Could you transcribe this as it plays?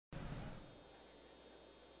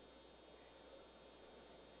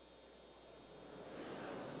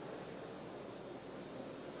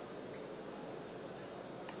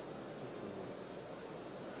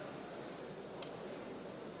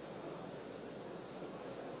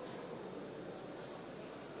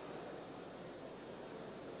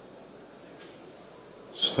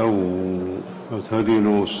استووا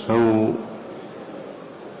اعتدلوا استووا.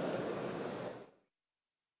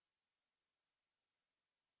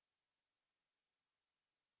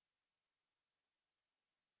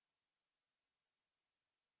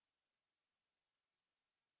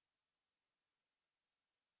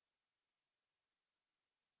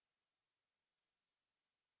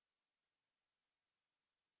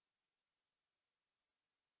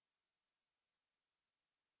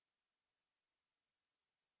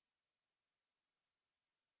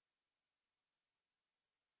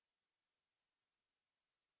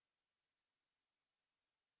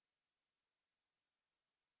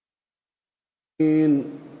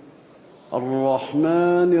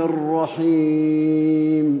 الرحمن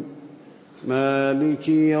الرحيم مالك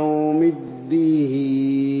يوم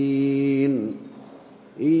الدين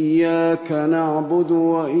إياك نعبد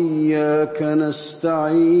وإياك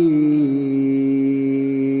نستعين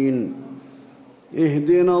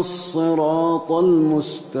اهدنا الصراط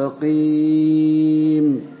المستقيم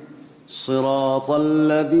صراط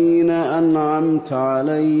الذين أنعمت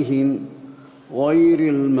عليهم غير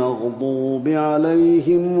المغضوب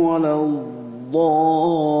عليهم ولا الضالين.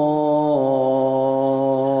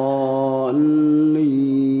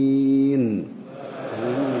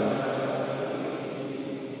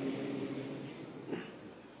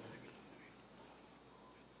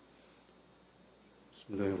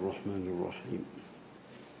 بسم الله الرحمن الرحيم.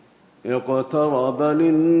 اقترب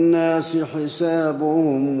للناس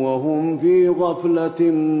حسابهم وهم في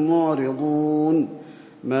غفلة معرضون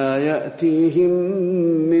ما يأتيهم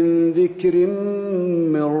من ذكر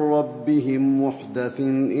من ربهم محدث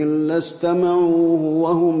إلا استمعوه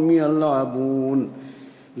وهم يلعبون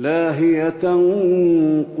لاهية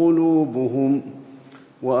قلوبهم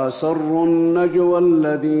وأسروا النجوى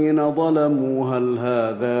الذين ظلموا هل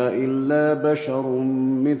هذا إلا بشر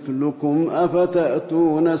مثلكم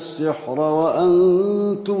أفتأتون السحر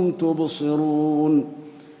وأنتم تبصرون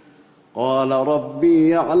قال ربي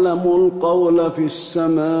يعلم القول في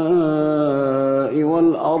السماء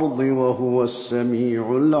والأرض وهو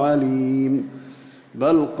السميع العليم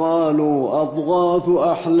بل قالوا أضغاث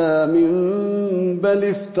أحلام بل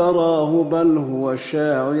افتراه بل هو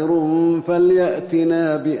شاعر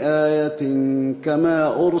فليأتنا بآية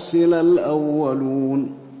كما أرسل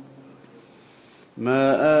الأولون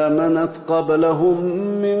ما آمنت قبلهم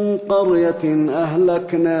من قرية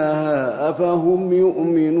أهلكناها أفهم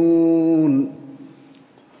يؤمنون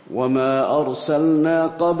وما أرسلنا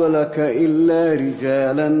قبلك إلا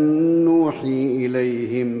رجالا نوحي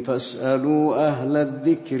إليهم فاسألوا أهل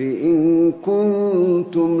الذكر إن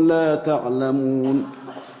كنتم لا تعلمون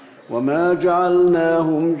وما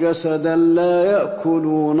جعلناهم جسدا لا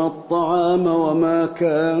يأكلون الطعام وما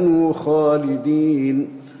كانوا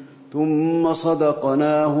خالدين ثم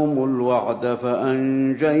صدقناهم الوعد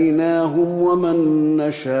فأنجيناهم ومن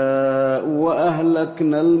نشاء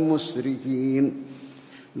وأهلكنا المسرفين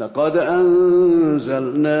لقد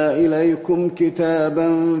أنزلنا إليكم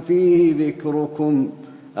كتابا فيه ذكركم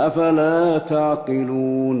أفلا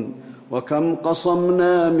تعقلون وكم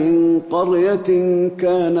قصمنا من قرية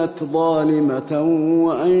كانت ظالمة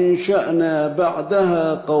وأنشأنا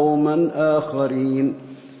بعدها قوما آخرين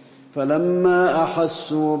فلما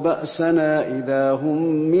أحسوا بأسنا إذا هم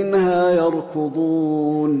منها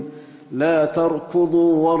يركضون لا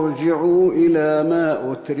تركضوا وارجعوا إلى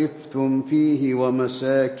ما أترفتم فيه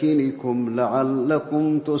ومساكنكم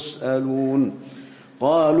لعلكم تسألون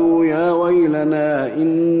قالوا يا ويلنا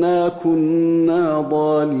إنا كنا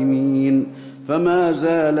ظالمين فما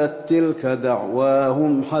زالت تلك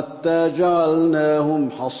دعواهم حتى جعلناهم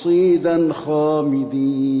حصيدا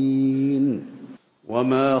خامدين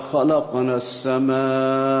وما خلقنا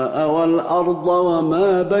السماء والأرض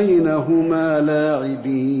وما بينهما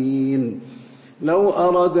لاعبين لو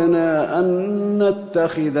أردنا أن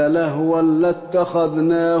نتخذ لهوا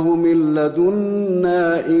لاتخذناه من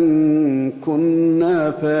لدنا إن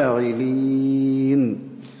كنا فاعلين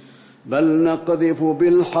بل نقذف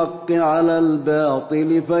بالحق على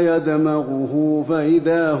الباطل فيدمغه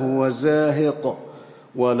فإذا هو زاهق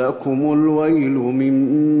ولكم الويل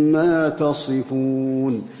مما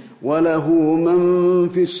تصفون وله من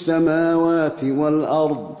في السماوات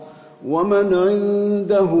والأرض ومن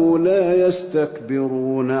عنده لا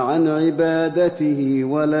يستكبرون عن عبادته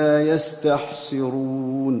ولا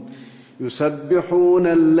يستحسرون يسبحون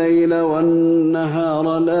الليل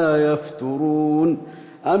والنهار لا يفترون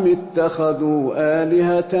أم اتخذوا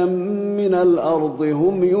آلهة من الأرض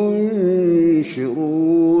هم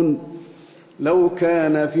ينشرون لو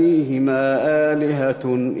كان فيهما آلهة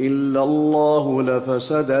إلا الله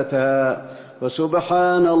لفسدتا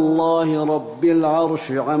فسبحان الله رب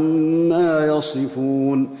العرش عما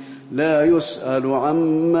يصفون لا يسأل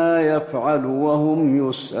عما يفعل وهم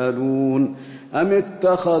يسألون أم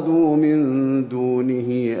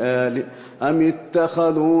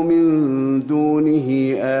اتخذوا من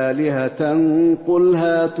دونه آلهة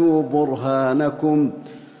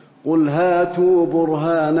قل هاتوا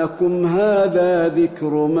برهانكم هذا ذكر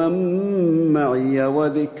من معي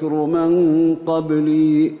وذكر من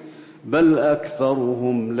قبلي بل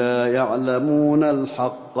أكثرهم لا يعلمون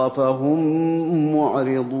الحق فهم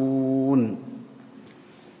معرضون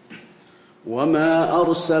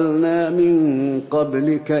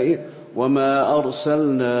وما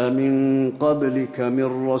أرسلنا من قبلك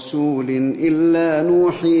من رسول إلا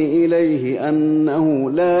نوحي إليه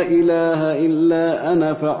أنه لا إله إلا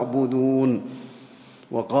أنا فاعبدون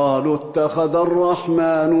وقالوا اتخذ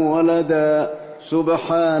الرحمن ولدا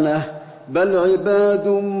سبحانه بل عباد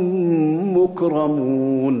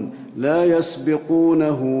مكرمون لا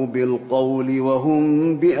يسبقونه بالقول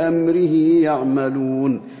وهم بأمره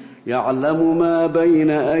يعملون يعلم ما بين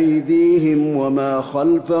أيديهم وما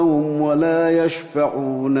خلفهم ولا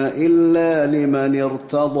يشفعون إلا لمن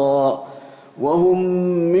ارتضى وهم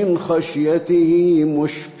من خشيته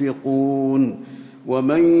مشفقون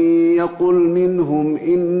ومن يقل منهم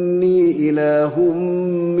إني إله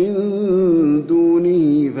من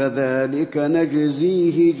دونه فذلك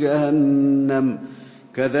نجزيه جهنم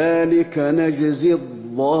كذلك نجزي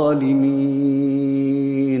الظالمين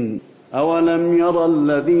أولم ير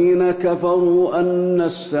الذين كفروا أن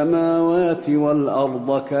السماوات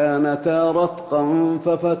والأرض كانتا رتقا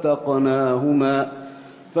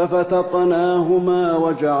ففتقناهما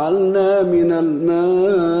وجعلنا من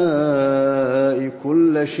الماء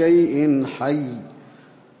كل شيء حي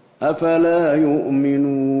أفلا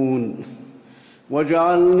يؤمنون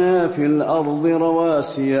وجعلنا في الأرض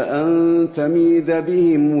رواسي أن تميد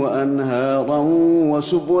بهم وأنهارا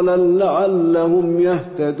وسبلا لعلهم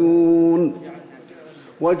يهتدون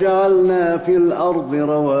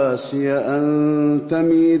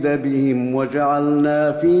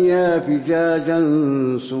وجعلنا فيها فجاجا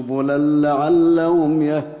سبلا لعلهم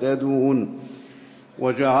يهتدون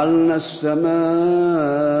وجعلنا السماء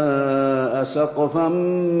سقفا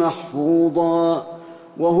محفوظا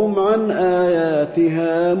وهم عن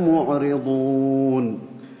آياتها معرضون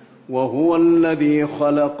وهو الذي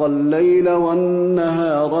خلق الليل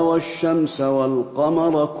والنهار والشمس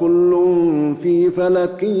والقمر كل في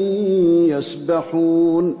فلك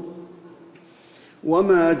يسبحون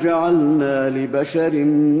وما جعلنا لبشر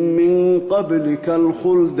من قبلك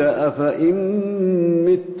الخلد أفإن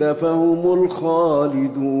مت فهم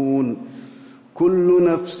الخالدون كل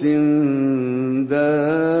نفس ذائقة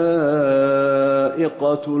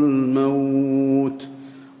الموت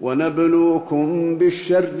ونبلوكم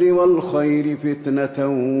بالشر والخير فتنة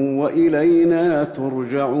وإلينا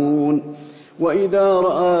ترجعون وإذا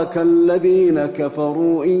رآك الذين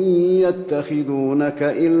كفروا إن يتخذونك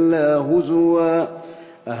إلا هزوا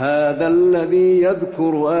أهذا الذي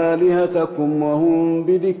يذكر آلهتكم وهم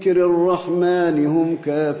بذكر الرحمن هم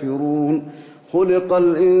كافرون خلق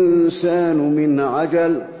الإنسان من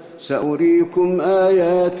عجل سأريكم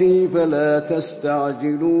آياتي فلا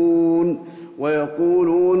تستعجلون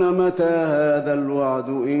ويقولون متى هذا الوعد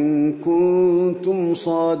إن كنتم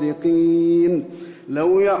صادقين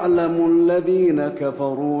لو يعلم الذين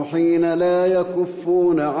كفروا حين لا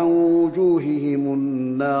يكفون عن وجوههم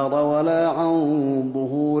النار ولا عن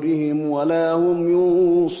ظهورهم ولا هم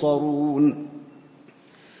ينصرون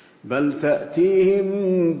بل تأتيهم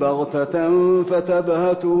بغتة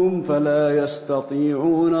فتبهتهم فلا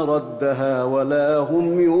يستطيعون ردها ولا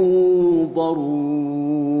هم ينظرون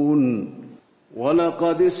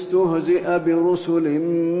ولقد استهزئ برسل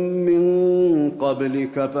من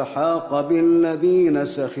قبلك فحاق بالذين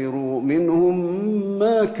سخروا منهم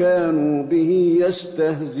ما كانوا به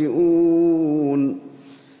يستهزئون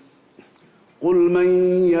قل من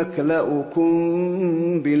يكلؤكم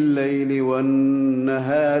بالليل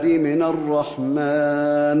والنهار من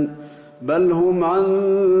الرحمن بل هم عن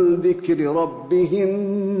ذكر ربهم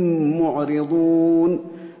معرضون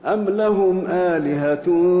أم لهم آلهة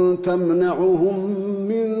تمنعهم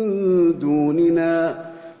من دوننا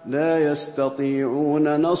لا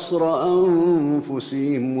يستطيعون نصر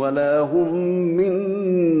أنفسهم ولا هم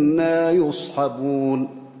منا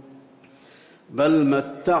يصحبون بل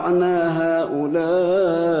متعنا هؤلاء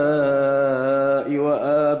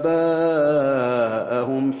وآباءهم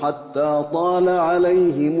حتى طال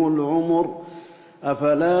عليهم العمر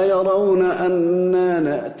أفلا يرون أنا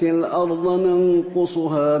نأتي الأرض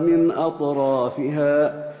ننقصها من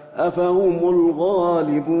أطرافها أفهم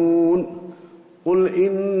الغالبون قل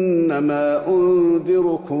إنما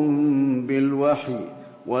أنذركم بالوحي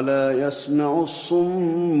ولا يسمع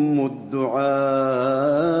الصم الدعاء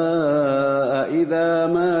إذا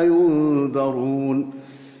ما ينذرون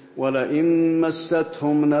ولئن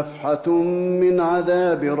مستهم نفحة من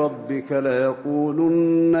عذاب ربك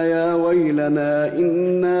ليقولن يا ويلنا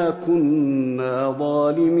إنا كنا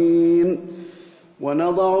ظالمين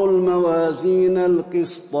ونضع الموازين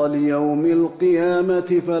القسط ليوم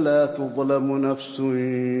القيامة فلا تظلم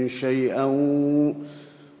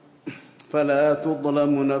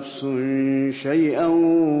نفس شيئا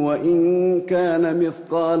وإن كان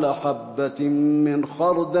مثقال حبة من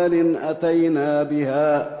خردل أتينا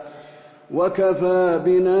بها وكفى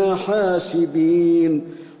بنا حاسبين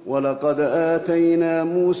ولقد آتينا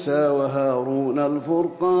موسى وهارون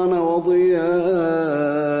الفرقان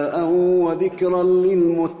وضياء وذكرا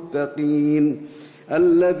للمتقين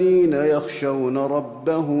الذين يخشون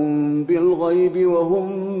ربهم بالغيب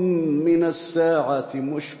وهم من الساعة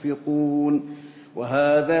مشفقون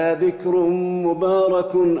وهذا ذكر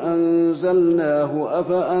مبارك أنزلناه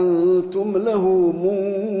أفأنتم له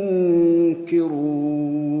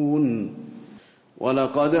منكرون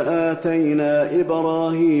ولقد آتينا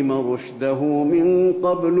إبراهيم رشده من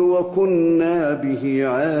قبل وكنا به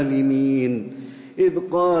عالمين إذ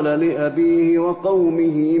قال لأبيه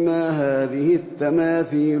وقومه ما هذه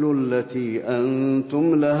التماثيل التي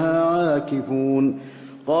أنتم لها عاكفون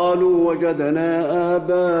قالوا وجدنا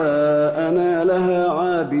آباءنا لها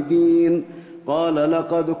عابدين قال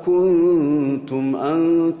لقد كنتم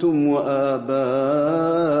أنتم وآباؤكم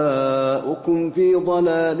في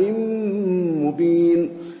ضلال مبين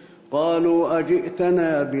قالوا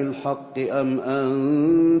أجئتنا بالحق أم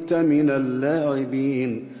أنت من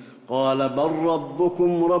اللاعبين قال بل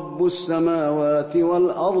ربكم رب السماوات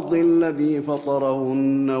والأرض الذي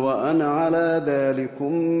فطرهن وأنا على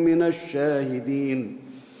ذلكم من الشاهدين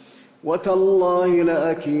وتالله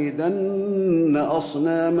لأكيدن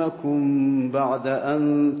أصنامكم بعد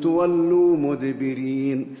أن تولوا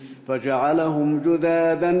مدبرين فجعلهم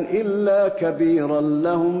جذاذا إلا كبيرا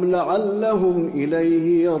لهم لعلهم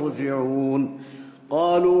إليه يرجعون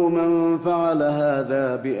قالوا من فعل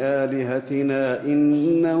هذا بآلهتنا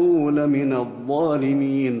إنه لمن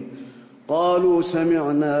الظالمين قالوا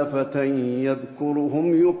سمعنا فتى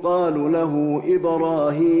يذكرهم يقال له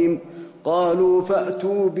إبراهيم قالوا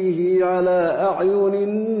فأتوا به على أعين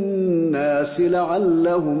الناس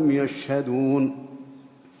لعلهم يشهدون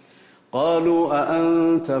قالوا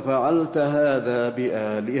أأنت فعلت هذا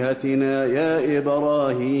بآلهتنا يا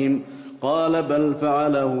إبراهيم قال بل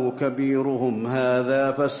فعله كبيرهم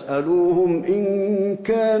هذا فاسألوهم إن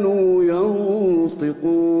كانوا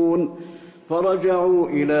ينطقون فرجعوا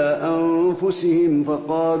إلى أنفسهم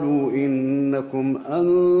فقالوا إنكم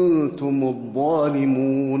أنتم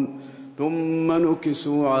الظالمون ثم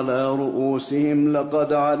نكسوا على رؤوسهم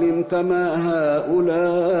لقد علمت ما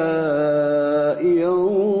هؤلاء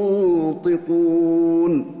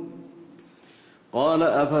ينطقون قال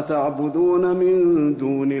أفتعبدون من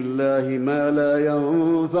دون الله ما لا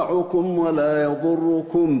ينفعكم ولا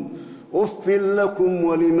يضركم أف لكم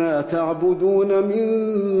ولما تعبدون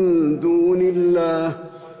من دون الله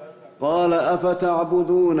قال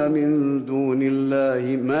أفتعبدون من دون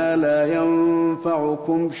الله ما لا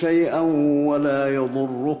ينفعكم شيئا ولا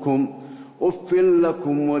يضركم أف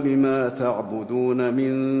لكم ولما تعبدون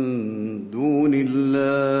من دون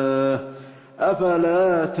الله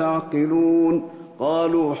أفلا تعقلون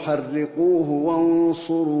قالوا حرقوه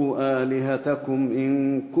وانصروا آلهتكم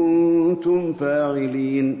إن كنتم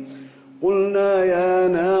فاعلين قلنا يا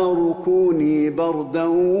نار كوني بردا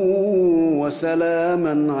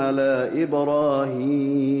وسلاما على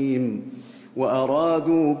إبراهيم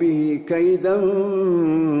وأرادوا به كيدا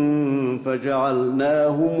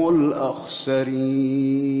فجعلناهم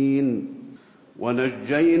الأخسرين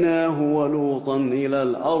ونجيناه ولوطا إلى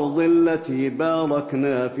الأرض التي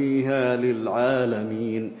باركنا فيها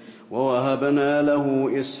للعالمين ووهبنا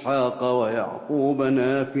له إسحاق ويعقوب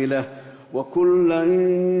نافلة وكلا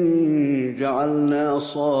جعلنا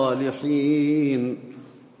صالحين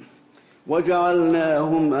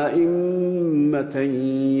وجعلناهم أئمة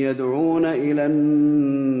يدعون إلى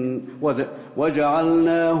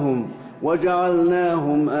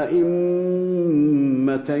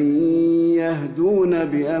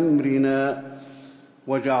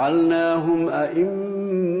وجعلناهم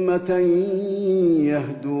أئمة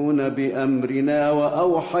يهدون بأمرنا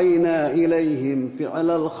وأوحينا إليهم فعل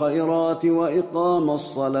الخيرات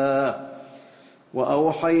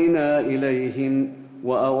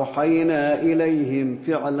وأوحينا إليهم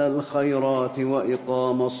فعل الخيرات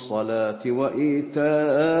وإقام الصلاة وإيتاء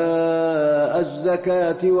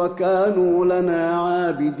الزكاة وكانوا لنا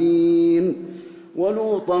عابدين.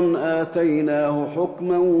 ولوطا آتيناه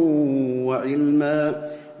حكما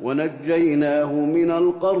وعلما ونجيناه من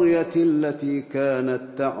القرية التي كانت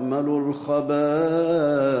تعمل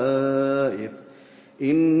الخبائث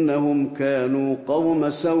إنهم كانوا قوم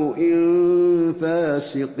سوء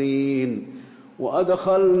فاسقين.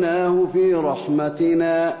 وأدخلناه في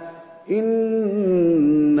رحمتنا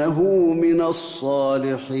إنه من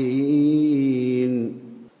الصالحين.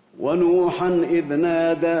 ونوحا إذ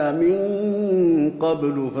نادى من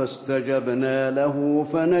قبل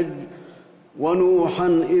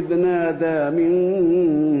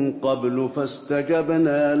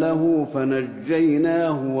فاستجبنا له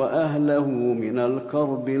فنجيناه وأهله من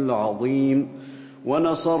الكرب العظيم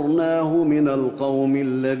ونصرناه من القوم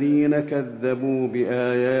الذين كذبوا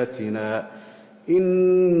بآياتنا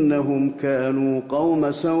إنهم كانوا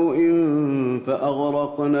قوم سوء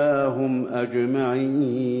فأغرقناهم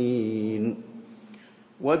أجمعين.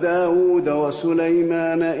 وداود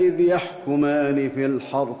وسليمان إذ يحكمان في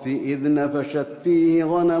الحرث إذ نفشت فيه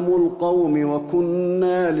غنم القوم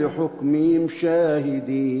وكنا لحكمهم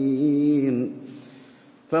شاهدين.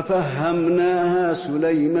 ففهمناها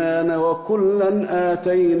سليمان وكلا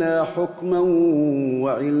آتينا حكما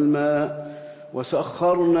وعلما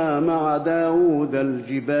وسخرنا مع داود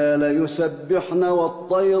الجبال يسبحن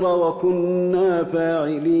والطير وكنا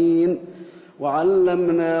فاعلين.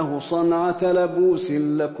 وعلمناه صنعة لبوس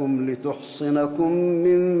لكم لتحصنكم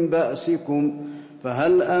من بأسكم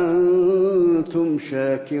فهل أنتم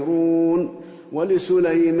شاكرون.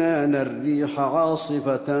 ولسليمان الريح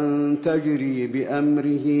عاصفة تجري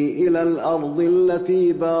بأمره إلى الأرض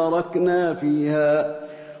التي باركنا فيها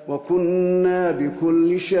وكنا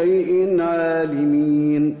بكل شيء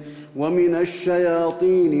عالمين. ومن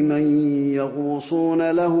الشياطين من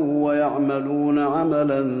يغوصون له ويعملون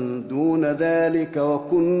عملا دون ذلك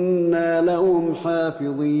وكنا لهم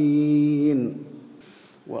حافظين.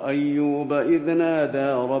 وأيوب إذ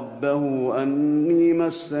نادى ربه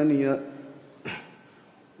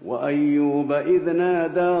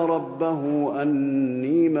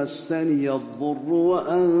أني مسني الضر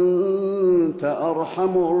وأنت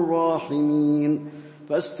أرحم الراحمين.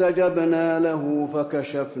 فاستجبنا له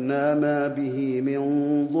فكشفنا ما به من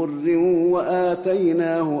ضر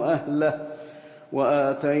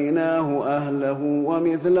وآتيناه أهله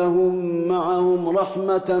ومثلهم معهم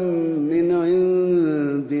رحمة من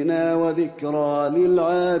عندنا وذكرى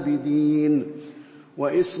للعابدين.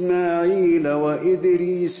 وإسماعيل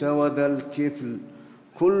وإدريس وذا الكفل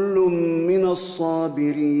كل من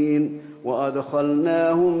الصابرين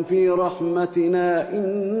وأدخلناهم في رحمتنا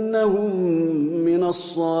إنهم من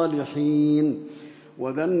الصالحين.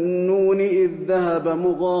 وذا النون إذ ذهب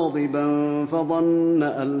مغاضبا فظن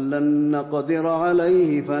أن لن نقدر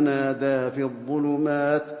عليه فنادى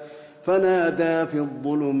في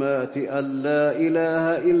الظلمات أن لا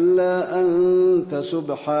إله إلا أنت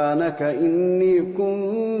سبحانك إني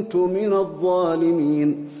كنت من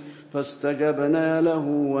الظالمين. فاستجبنا له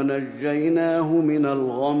ونجيناه من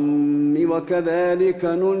الغم وكذلك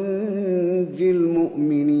ننجي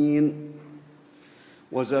المؤمنين.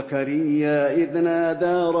 وزكريا إذ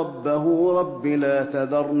نادى ربه رب لا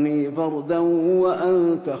تذرني فردا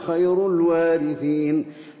وأنت خير الوارثين.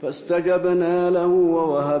 فاستجبنا له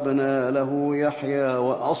ووهبنا له يحيى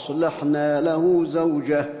وأصلحنا له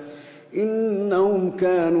زوجه إنهم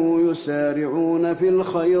كانوا يسارعون في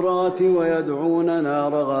الخيرات ويدعوننا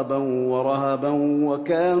رغبا ورهبا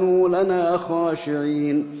وكانوا لنا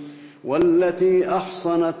خاشعين. والتي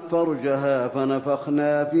أحصنت فرجها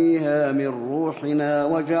فنفخنا فيها من روحنا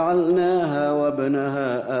وجعلناها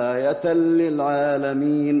وابنها آية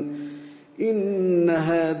للعالمين. إن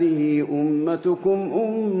هذه أمتكم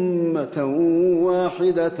أمة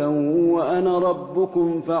واحدة وأنا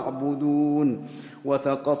ربكم فاعبدون.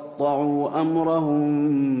 وتقطعوا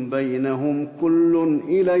أمرهم بينهم كل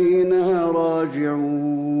إلينا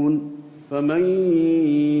راجعون. فمن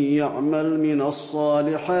يعمل من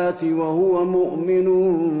الصالحات وهو مؤمن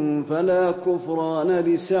فلا كفران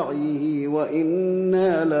لسعيه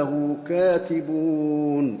وإنا له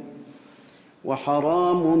كاتبون.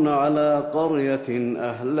 وحرام على قرية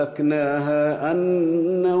أهلكناها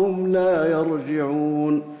أنهم لا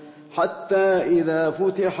يرجعون حتى إذا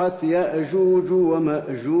فتحت يأجوج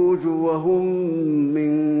ومأجوج وهم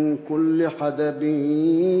من كل حدب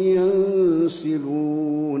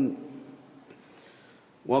ينسلون.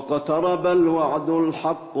 واقترب الوعد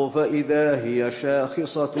الحق فإذا هي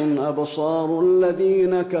شاخصة أبصار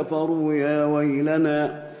الذين كفروا يا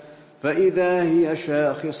ويلنا فإذا هي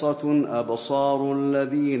شاخصة أبصار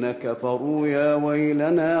الذين كفروا يا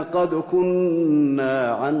ويلنا قد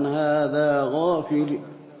كنا عن هذا غافلين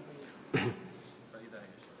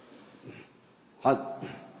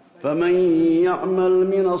فمن يعمل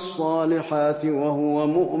من الصالحات وهو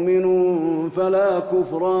مؤمن فلا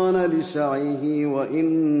كفران لسعيه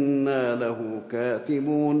وإنا له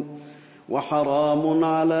كاتبون وحرام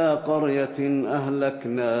على قرية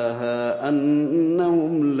أهلكناها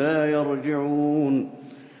أنهم لا يرجعون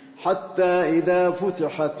حتى إذا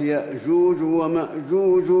فتحت يأجوج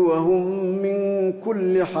ومأجوج وهم من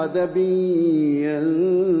كل حدب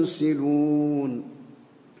ينسلون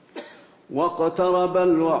واقترب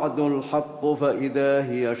الوعد الحق فإذا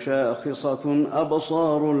هي شاخصة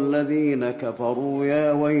أبصار الذين كفروا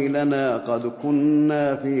يا ويلنا قد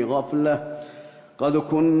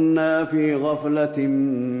كنا في غفلة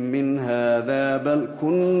من هذا بل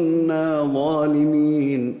كنا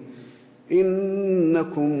ظالمين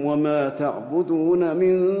إنكم وما تعبدون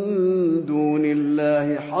من دون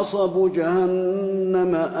الله حصب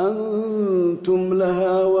جهنم أنتم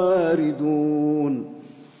لها واردون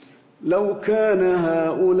لو كان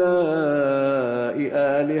هؤلاء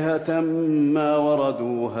آلهة ما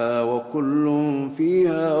وردوها وكل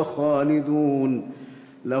فيها خالدون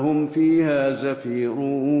لهم فيها زفير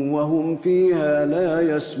وهم فيها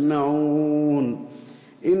لا يسمعون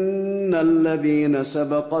إن الذين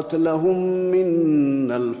سبقت لهم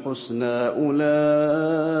منا الحسنى أولئك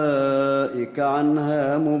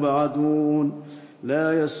عنها مبعدون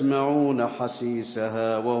لا يسمعون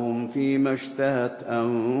حسيسها وهم فيما اشتهت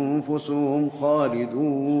أنفسهم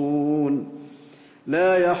خالدون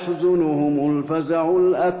لا يحزنهم الفزع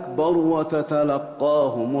الأكبر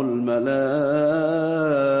وتتلقاهم الملائكة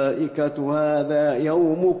هذا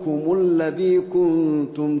يومكم الذي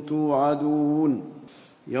كنتم توعدون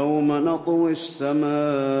يوم نطوي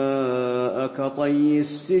السماء كطي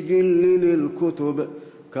السجل للكتب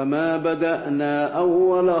كما بدأنا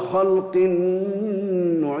أول خلق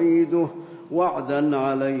نعيده وعدا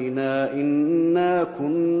علينا إنا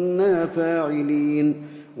كنا فاعلين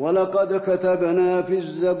ولقد كتبنا في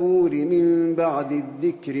الزبور من بعد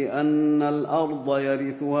الذكر أن الأرض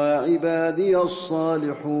يرثها عبادي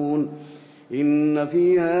الصالحون إن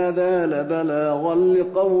في هذا لبلاغا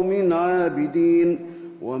لقوم عابدين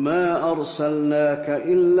وما أرسلناك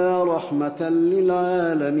إلا رحمة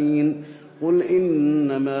للعالمين قل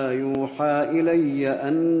إنما يوحى إلي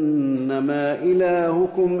أنما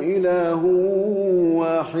إلهكم إله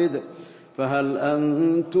واحد فهل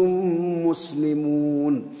أنتم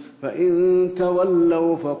مسلمون فإن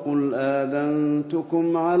تولوا فقل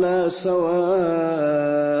آذنتكم على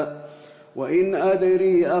سواء وإن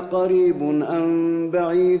أدري أقريب أم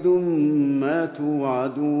بعيد ما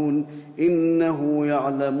توعدون إنه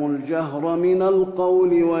يعلم الجهر من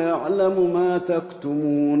القول ويعلم ما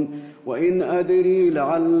تكتمون وإن أدري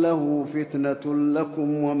لعله فتنة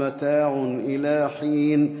لكم ومتاع إلى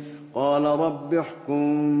حين قال رب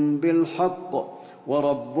احكم بالحق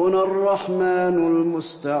وربنا الرحمن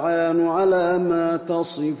المستعان على ما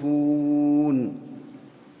تصفون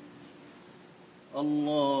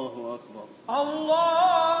الله أكبر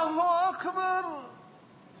الله أكبر